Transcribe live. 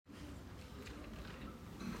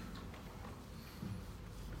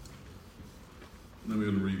Then we're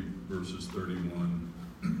going to read verses 31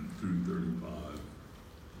 through 35.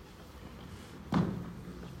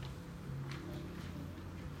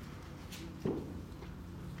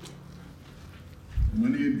 And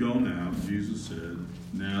when he had gone out, Jesus said,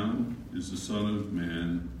 "Now is the Son of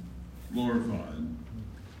Man glorified,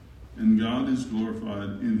 and God is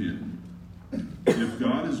glorified in him. If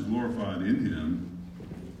God is glorified in him,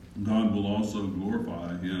 God will also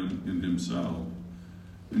glorify him in himself,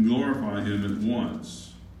 and glorify him at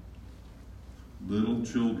once. Little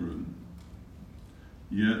children,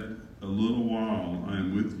 yet a little while I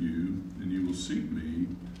am with you, and you will seek me.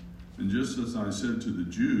 And just as I said to the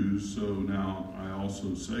Jews, so now I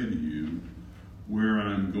also say to you, where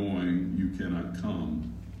I am going, you cannot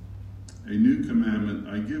come. A new commandment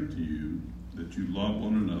I give to you, that you love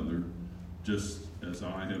one another, just as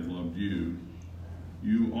I have loved you.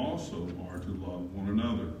 You also are to love one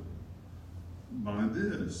another. By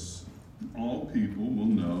this, all people will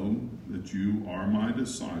know that you are my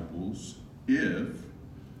disciples, if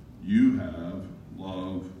you have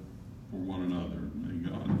love for one another." May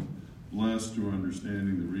God bless to our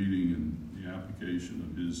understanding the reading and the application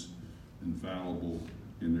of his infallible,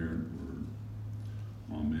 inerrant word.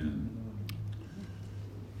 Amen.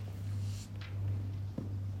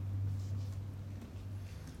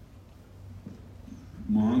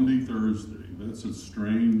 Maundy-Thursday. That's a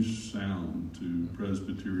strange sound to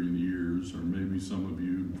Presbyterian ears, or maybe some of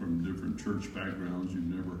you from different church backgrounds,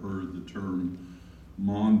 you've never heard the term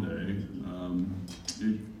Maundy.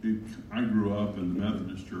 I grew up in the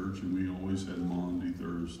Methodist church, and we always had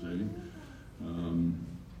Maundy-Thursday.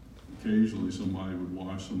 Occasionally somebody would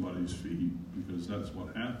wash somebody's feet, because that's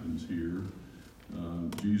what happens here.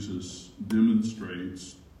 Jesus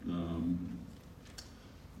demonstrates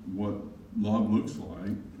what love looks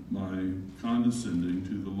like by condescending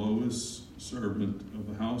to the lowest servant of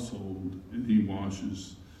the household, and he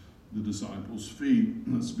washes the disciples' feet.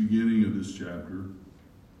 That's the beginning of this chapter.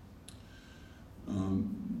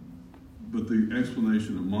 But the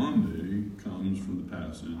explanation of Maundy comes from the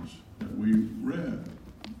passage that we read.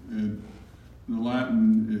 And in the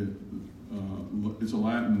Latin, it's a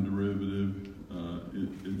Latin derivative.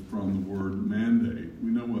 It's from the word mandate.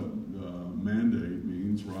 We know what mandate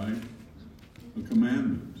means, right? A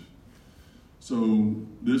commandment. So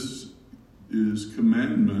this is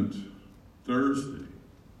Commandment Thursday.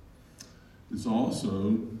 It's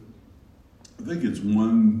also, I think it's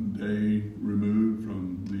one day removed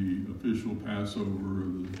from the official Passover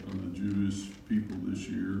of the Jewish people this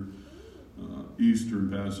year. Easter and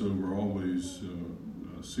Passover always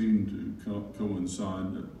seem to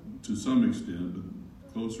coincide to some extent, but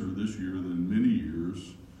closer this year than many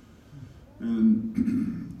years.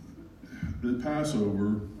 And the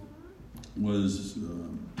Passover was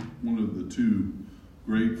one of the two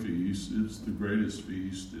great feasts. It's the greatest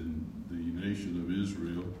feast in the nation of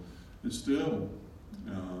Israel. It's still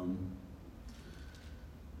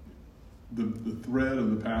the thread of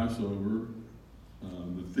the Passover,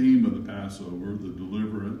 the theme of the Passover, the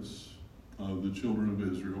deliverance of the children of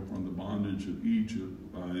Israel from the bondage of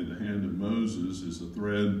Egypt by the hand of Moses, is a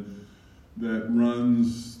thread that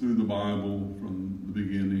runs through the Bible from the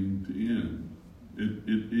beginning to end.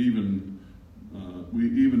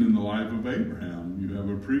 Even in the life of Abraham, you have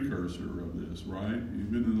a precursor of this, right?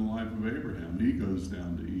 Even in the life of Abraham, he goes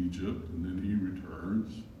down to Egypt and then he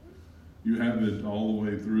returns. You have it all the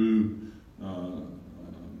way through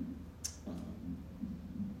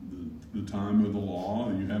the time of the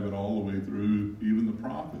law. You have it all the way through even the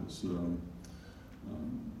prophets.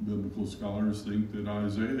 Biblical scholars think that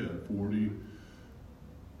Isaiah 40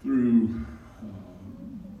 through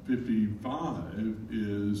 55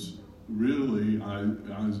 is really,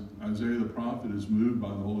 Isaiah the prophet is moved by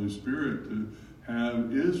the Holy Spirit to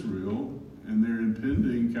have Israel and their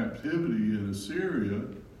impending captivity in Assyria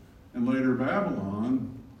and later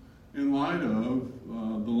Babylon in light of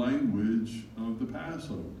the language of the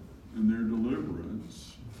Passover and their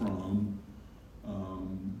deliverance from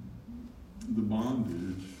the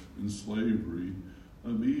bondage and slavery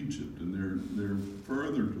of Egypt and their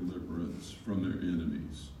further deliverance from their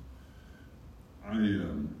enemies. I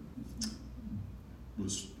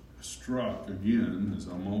was struck again, as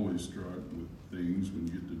I'm always struck with things when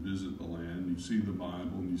you get to visit the land. You see the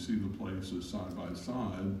Bible and you see the places side by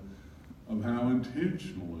side, of how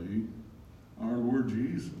intentionally our Lord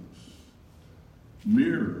Jesus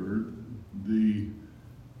mirrored the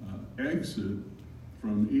exit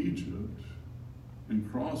from Egypt and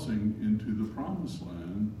crossing into the promised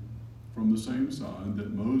land from the same side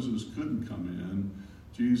that Moses couldn't come in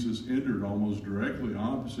Jesus entered almost directly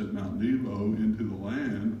opposite Mount Nebo into the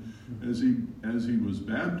land as he was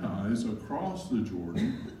baptized across the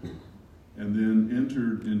Jordan, and then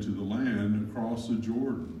entered into the land across the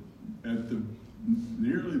Jordan at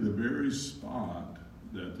nearly the very spot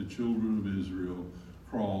that the children of Israel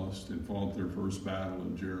crossed and fought their first battle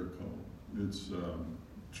at Jericho. It's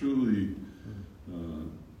truly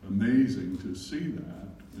amazing to see that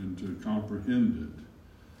and to comprehend it.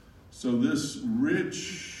 So this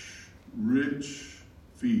rich, rich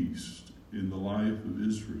feast in the life of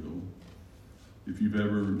Israel, if you've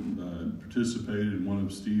ever participated in one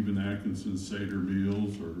of Stephen Atkinson's Seder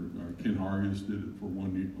meals, or Ken Hargis did it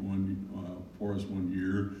for us one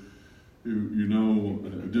year, you know,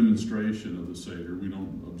 a demonstration of the Seder. We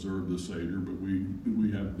don't observe the Seder, but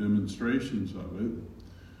we have demonstrations of it.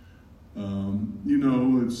 You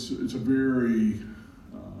know, it's a very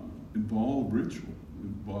involved ritual. It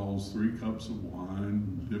involves 3 cups of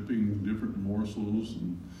wine, dipping different morsels,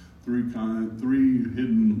 and 3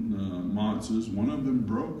 hidden matzahs, one of them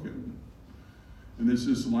broken. And it's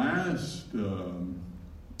this last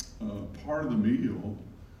part of the meal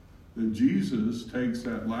that Jesus takes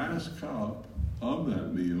that last cup of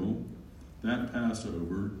that meal, that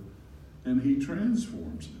Passover, and he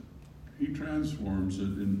transforms it. He transforms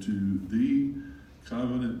it into the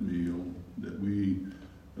covenant meal that we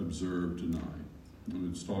observe tonight. I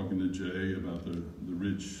was talking to Jay about the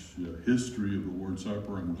rich history of the Lord's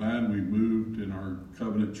Supper. I'm glad we moved in our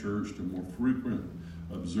covenant church to more frequent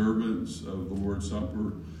observance of the Lord's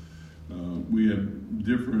Supper. We have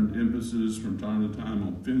different emphasis from time to time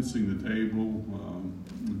on fencing the table.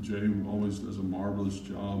 Jay always does a marvelous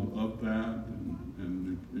job of that.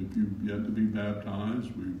 And if you've yet to be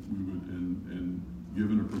baptized, we would, and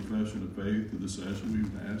given a profession of faith to the session, we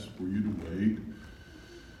would ask for you to wait.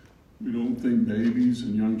 We don't think babies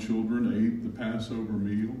and young children ate the Passover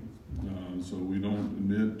meal, so we don't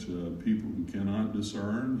admit people who cannot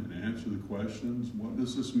discern and answer the questions. What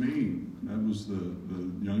does this mean? That was the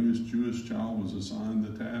youngest Jewish child was assigned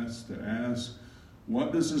the task to ask,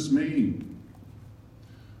 what does this mean?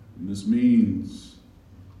 And this means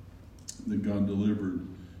that God delivered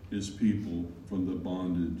his people from the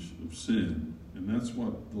bondage of sin. And that's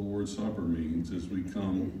what the Lord's Supper means as we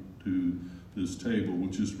come to this table,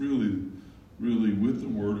 which is really with the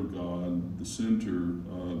Word of God, the center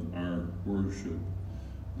of our worship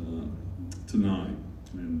tonight.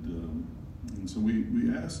 And so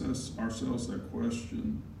we ask ourselves that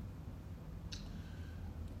question.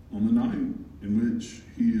 On the night in which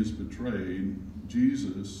he is betrayed,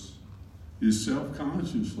 Jesus is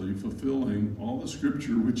self-consciously fulfilling all the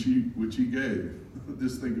scripture which he gave.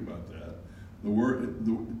 Just think about that.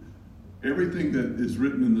 Everything that is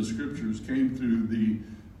written in the scriptures came through the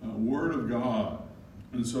Word of God.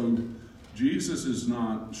 And so Jesus is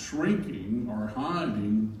not shrinking or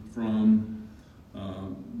hiding from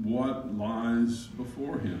what lies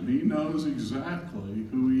before him. He knows exactly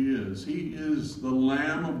who he is. He is the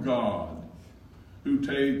Lamb of God who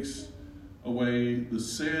takes away the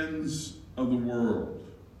sins of the world.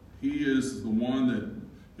 He is the one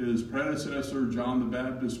that his predecessor, John the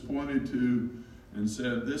Baptist, pointed to and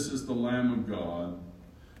said, this is the Lamb of God.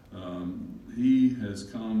 He has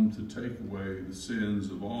come to take away the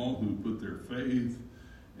sins of all who put their faith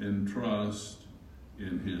and trust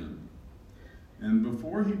in him. And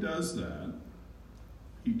before he does that,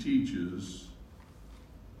 he teaches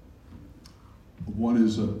what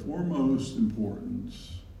is of foremost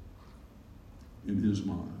importance in his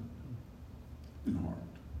mind and heart.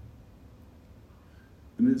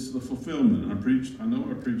 And it's the fulfillment. I know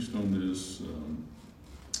I preached on this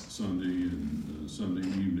Sunday and Sunday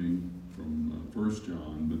evening from 1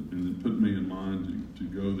 John, and it put me in mind to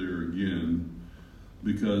go there again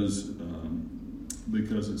because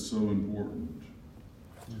it's so important.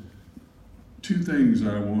 2 things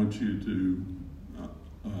I want you to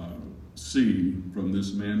see from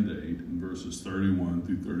this mandate in verses 31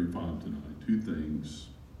 through 35 tonight. 2 things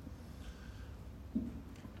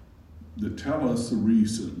that tell us the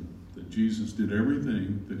reason that Jesus did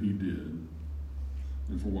everything that he did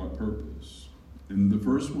and for what purpose. And the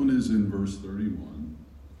first one is in verse 31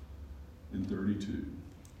 and 32.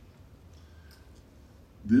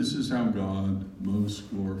 This is how God most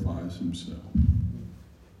glorifies himself.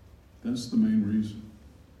 That's the main reason.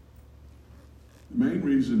 The main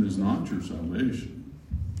reason is not your salvation.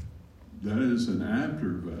 That is an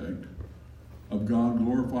after effect of God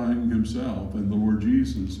glorifying himself and the Lord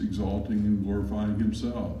Jesus exalting and glorifying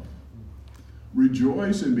himself.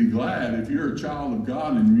 Rejoice and be glad if you're a child of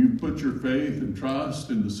God and you put your faith and trust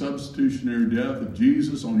in the substitutionary death of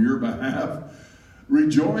Jesus on your behalf.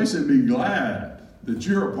 Rejoice and be glad that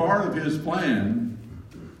you're a part of his plan,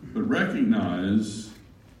 but recognize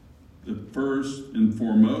that first and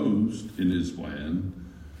foremost in his plan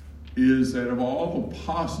is that of all the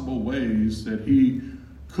possible ways that he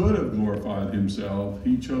could have glorified himself,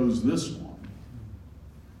 he chose this one.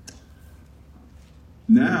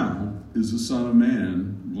 Now is the Son of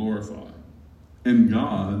Man glorified, and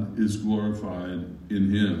God is glorified in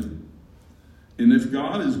him. And if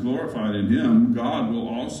God is glorified in him, God will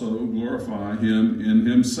also glorify him in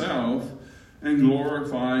himself and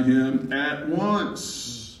glorify him at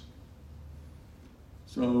once.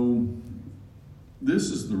 So, this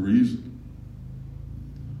is the reason.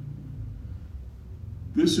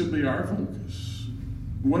 This should be our focus.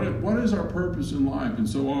 What is our purpose in life? And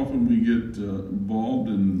so often we get involved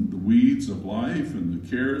in the weeds of life and the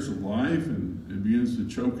cares of life, and it begins to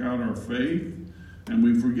choke out our faith, and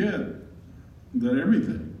we forget that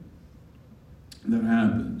everything that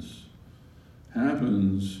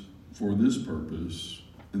happens for this purpose,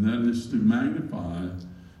 and that is to magnify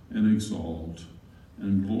and exalt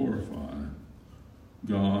and glorify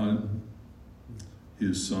God,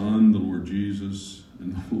 his Son, the Lord Jesus,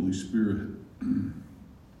 and the Holy Spirit. And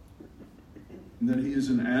that he is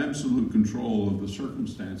in absolute control of the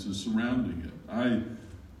circumstances surrounding it.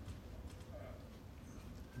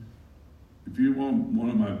 If you want one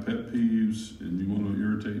of my pet peeves and you want to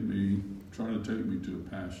irritate me, try to take me to a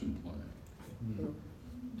passion play.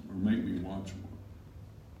 Or make me watch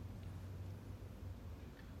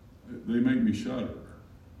one. They make me shudder.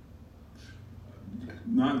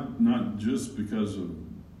 Not just because of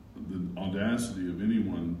the audacity of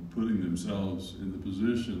anyone putting themselves in the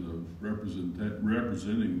position of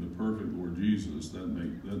representing the perfect Lord Jesus.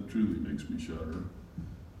 That truly makes me shudder.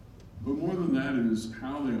 But more than that is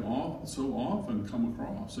how they so often come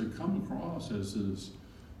across. They come across as this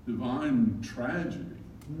divine tragedy.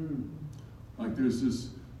 Like there's this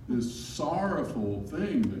sorrowful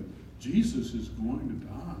thing that Jesus is going to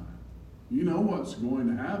die. You know what's going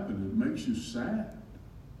to happen. It makes you sad.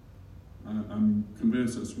 I'm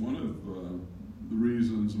convinced that's one of the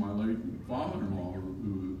reasons my late father-in-law,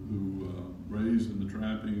 who raised in the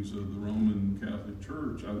trappings of the Roman Catholic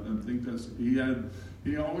Church, I think that's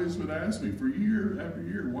he always would ask me for year after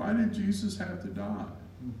year, why did Jesus have to die?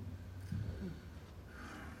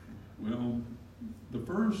 Well, the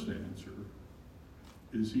first answer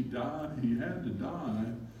is he had to die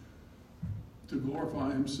to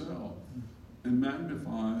glorify himself and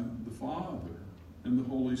magnify the Father and the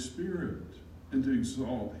Holy Spirit, and to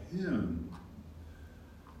exalt him.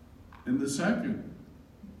 And the second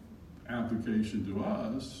application to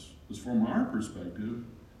us, is from our perspective,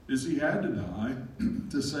 is he had to die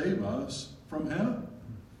to save us from hell.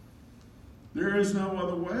 There is no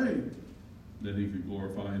other way that he could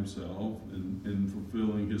glorify himself in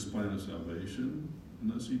fulfilling his plan of salvation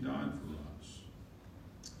unless he died for us.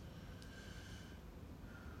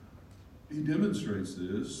 He demonstrates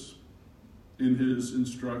this in his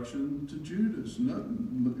instruction to Judas.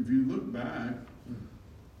 If you look back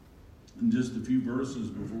in just a few verses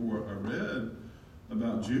before I read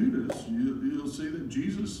about Judas, you'll see that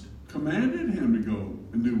Jesus commanded him to go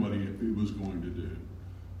and do what he was going to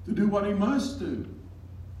do what he must do.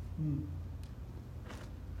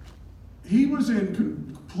 He was in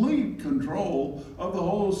complete control of the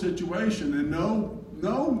whole situation, and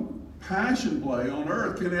no passion play on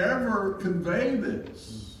earth can ever convey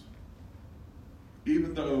this.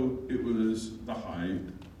 Even though it was the height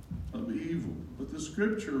of evil. But the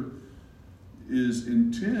scripture is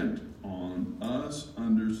intent on us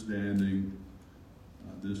understanding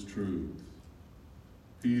this truth.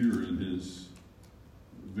 Peter, in his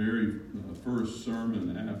very first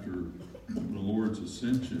sermon after the Lord's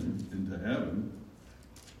ascension into heaven,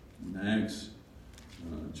 in Acts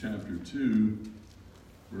chapter 2,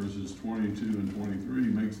 verses 22 and 23,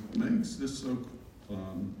 makes this so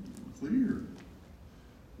clear.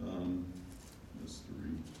 That's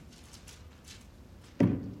 3.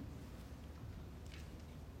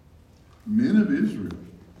 Men of Israel,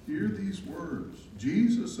 hear these words.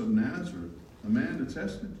 Jesus of Nazareth, a man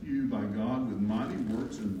attested to you by God with mighty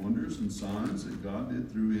works and wonders and signs that God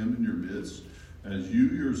did through him in your midst, as you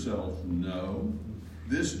yourself know.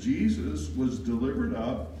 This Jesus was delivered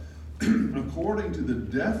up according to the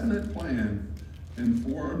definite plan and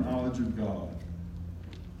foreknowledge of God.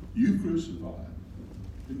 You crucified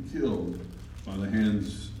and killed by the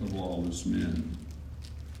hands of lawless men.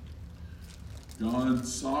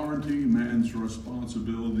 God's sovereignty, man's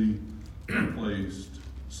responsibility are placed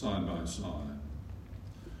side by side.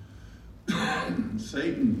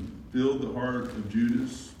 Satan filled the heart of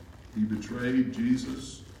Judas. He betrayed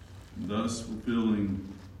Jesus, thus fulfilling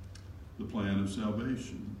the plan of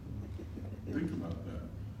salvation. Think about that.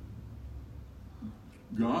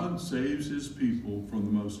 God saves his people from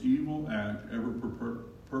the most evil act ever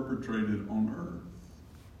perpetrated on earth.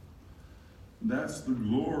 That's the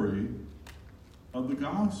glory of the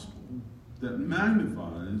gospel that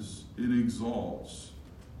magnifies and exalts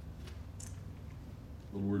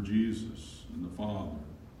the Lord Jesus and the Father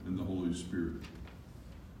and the Holy Spirit.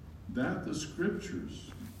 That the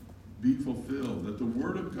scriptures be fulfilled, that the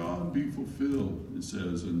word of God be fulfilled, it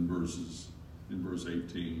says in verse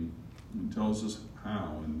 18. It tells us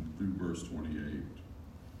how through verse 28.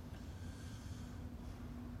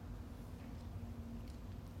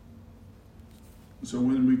 So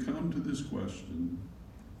when we come to this question,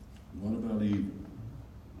 what about evil?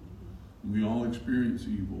 We all experience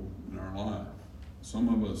evil in our life. Some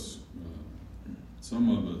of us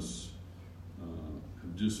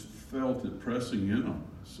have just felt it pressing in on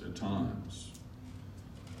us at times.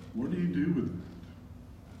 What do you do with it?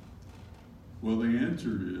 Well, the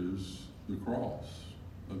answer is the cross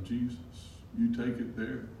of Jesus. You take it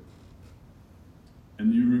there.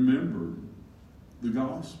 And you remember the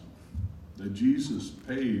gospel, that Jesus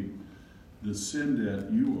paid the sin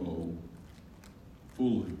debt you owe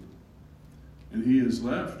fully. And he has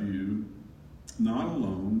left you not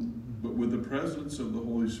alone, but with the presence of the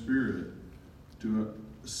Holy Spirit to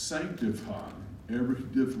sanctify every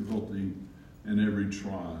difficulty and every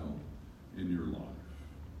trial in your life.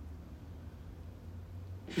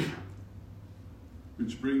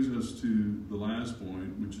 Which brings us to the last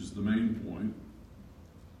point, which is the main point.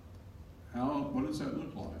 What does that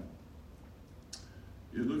look like?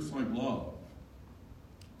 It looks like love.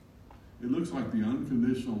 It looks like the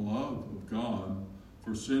unconditional love of God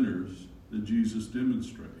for sinners that Jesus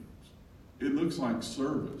demonstrates. It looks like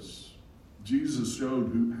service. Jesus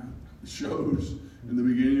shows in the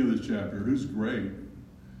beginning of this chapter who's great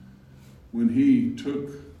when he took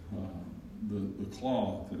the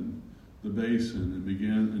cloth and the basin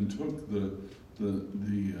and took the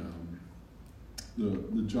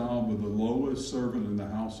job of the lowest servant in the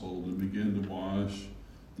household and began to wash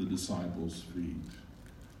the disciples' feet.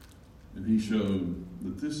 And he showed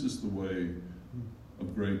that this is the way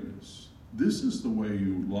of greatness. This is the way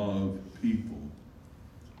you love people.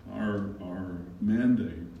 Our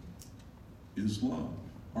mandate is love.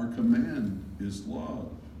 Our command is love.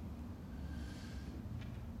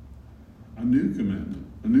 A new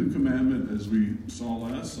commandment, as we saw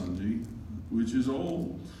last Sunday, which is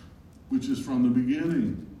old, which is from the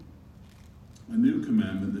beginning. A new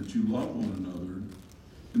commandment that you love one another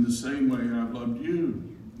in the same way I've loved you.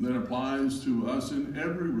 That applies to us in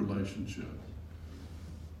every relationship.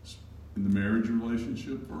 In the marriage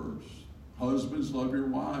relationship first. Husbands, love your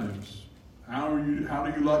wives. How do you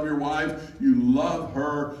love your wife? You love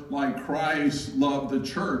her like Christ loved the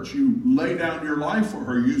church. You lay down your life for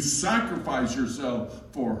her. You sacrifice yourself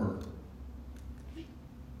for her.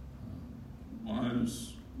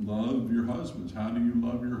 Wives, love your husbands. How do you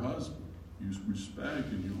love your husband? You respect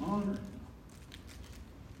and you honor.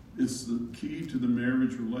 It's the key to the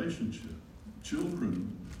marriage relationship.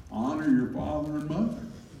 Children, honor your father and mother.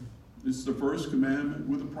 It's the first commandment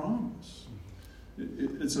with a promise.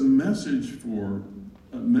 It's a message for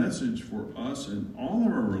us in all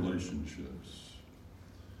of our relationships.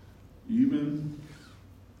 Even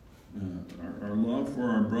our love for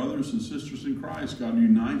our brothers and sisters in Christ. God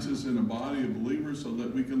unites us in a body of believers so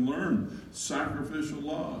that we can learn sacrificial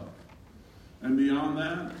love. And beyond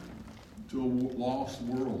that, to a lost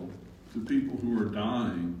world, to people who are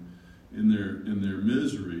dying in their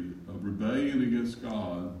misery of rebellion against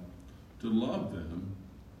God, to love them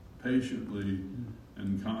patiently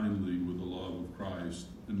and kindly with the love of Christ,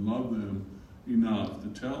 and love them enough to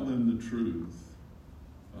tell them the truth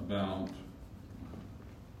about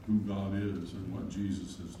who God is and what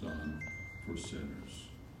Jesus has done for sinners.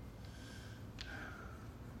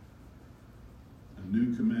 A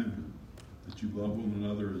new commandment, that you love one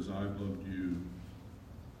another as I've loved you.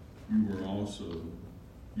 You are also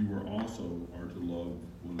to love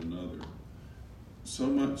one another. So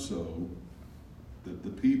much so that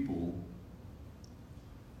the people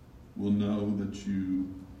will know that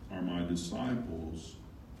you are my disciples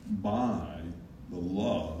by the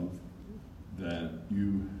love that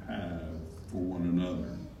you have for one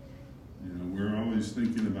another. You know, we're always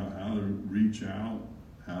thinking about how to reach out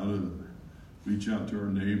to our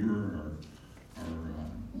neighbor, our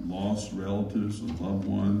lost relatives and loved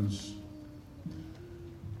ones.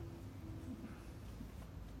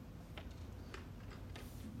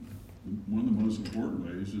 One of the most important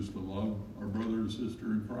ways is to love our brother and sister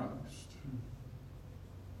in Christ.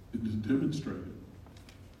 And to demonstrate it.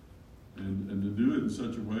 And to do it in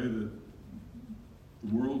such a way that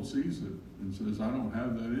The world sees it and says, I don't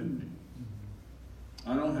have that in me.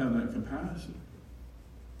 I don't have that capacity.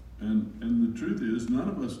 And the truth is, none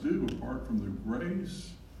of us do apart from the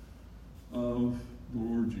grace of the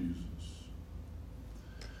Lord Jesus.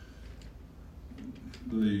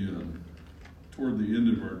 Toward the end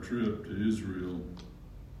of our trip to Israel,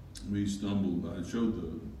 we stumbled. I showed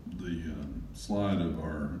the slide of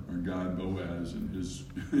our guy Boaz and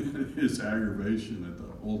his aggravation at the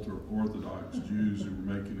ultra-Orthodox Jews who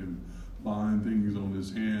were making him bind things on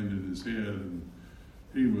his hand and his head, and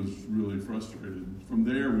he was really frustrated. From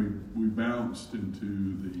there, we bounced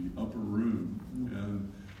into the upper room,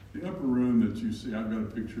 and the upper room that you see, I've got a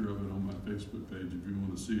picture of it on my Facebook page if you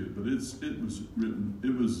want to see it. But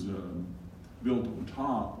it was built on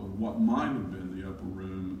top of what might have been the upper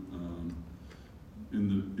room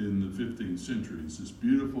in the 15th century. It's this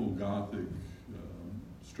beautiful Gothic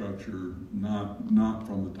structure, not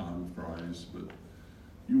from the time of Christ, but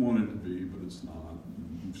you want it to be, but it's not.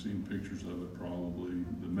 You've seen pictures of it probably.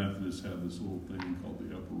 The Methodists have this little thing called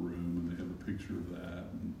the upper room, and they have a picture of that.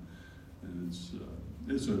 And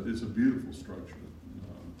it's a beautiful structure,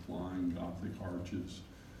 flying Gothic arches.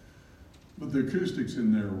 But the acoustics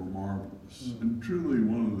in there were marvelous, and truly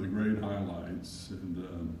one of the great highlights.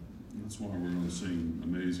 And that's why we're going to sing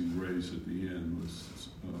 "Amazing Grace" at the end. Was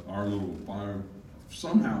our little fire?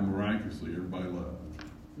 Somehow, miraculously, everybody left.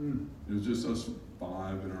 It was just us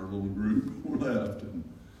 5 in our little group were left, and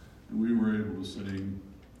we were able to sing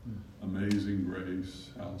 "Amazing Grace."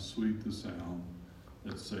 How sweet the sound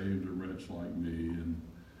that saved a wretch like me. And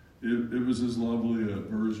it was as lovely a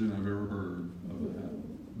version I've ever heard of that.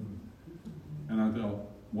 And I thought,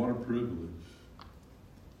 what a privilege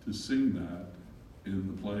to sing that in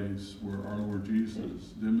the place where our Lord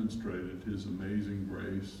Jesus demonstrated his amazing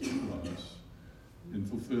grace to us in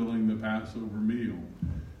fulfilling the Passover meal.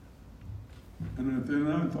 And then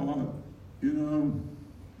I thought,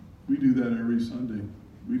 we do that every Sunday.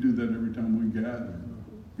 We do that every time we gather.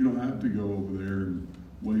 You don't have to go over there and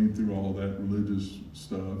wade through all that religious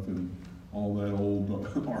stuff and all that old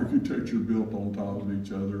architecture built on top of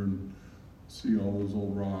each other and see all those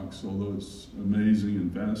old rocks, although it's amazing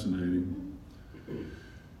and fascinating.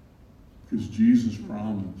 Because Jesus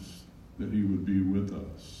promised that he would be with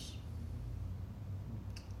us.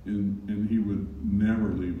 And he would never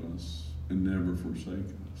leave us and never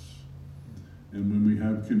forsake us. And when we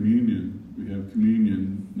have communion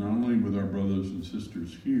not only with our brothers and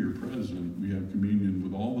sisters here present, we have communion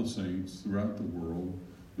with all the saints throughout the world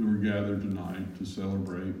who are gathered tonight to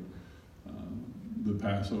celebrate the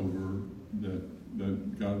Passover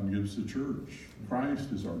that God gives the church.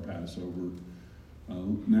 Christ is our Passover.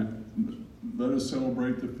 Now, let us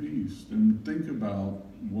celebrate the feast and think about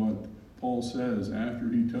what Paul says after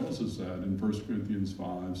he tells us that in 1 Corinthians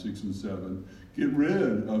 5, 6, and 7. Get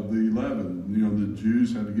rid of the leaven. The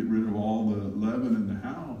Jews had to get rid of all the leaven in the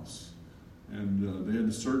house. And they had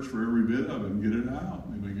to search for every bit of it and get it out.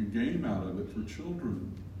 They make a game out of it for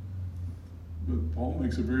children. But Paul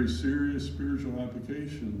makes a very serious spiritual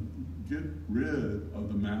application. Get rid of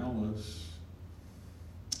the malice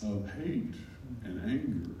of hate and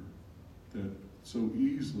anger that so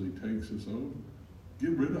easily takes us over.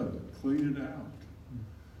 Get rid of it. Clean it out.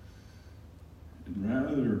 And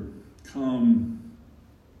rather come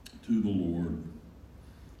to the Lord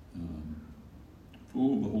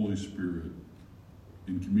full of the Holy Spirit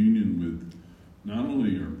in communion with not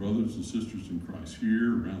only our brothers and sisters in Christ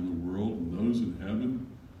here around the world and those in heaven,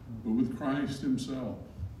 but with Christ himself.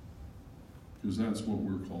 Because that's what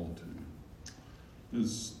we're called to.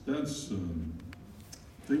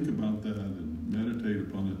 Think about that and meditate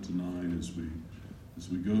upon it tonight as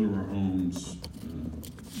we go to our homes,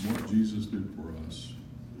 what Jesus did for us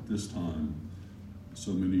at this time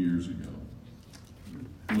so many years ago.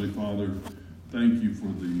 Holy Father, thank you for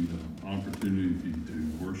the opportunity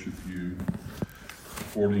to worship you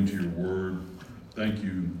according to your word. Thank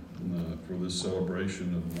you for this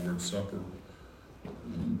celebration of the Lord's Supper.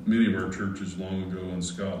 Many of our churches long ago in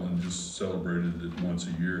Scotland just celebrated it once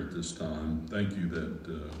a year at this time. Thank you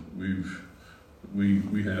that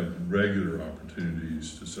we have regular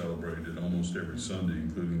opportunities to celebrate it almost every Sunday,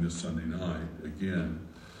 including this Sunday night again.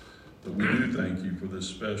 But we do thank you for this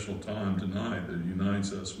special time tonight that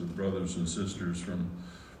unites us with brothers and sisters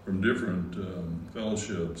from different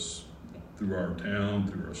fellowships through our town,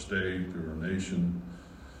 through our state, through our nation.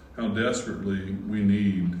 How desperately we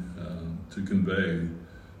need to convey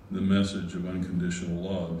the message of unconditional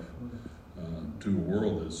love to a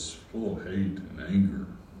world that's full of hate and anger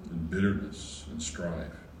and bitterness and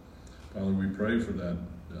strife. Father, we pray for that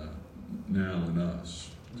now in us.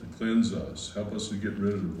 to cleanse us. Help us to get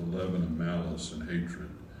rid of the leaven of malice and hatred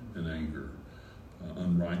and anger,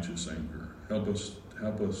 unrighteous anger. Help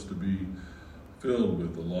us to be filled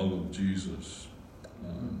with the love of Jesus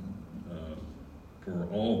for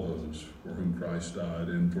all those for whom Christ died,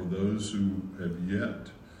 and for those who have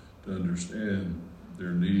yet to understand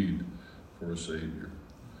their need for a Savior.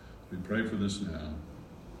 We pray for this now.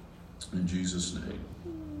 In Jesus' name,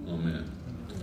 amen.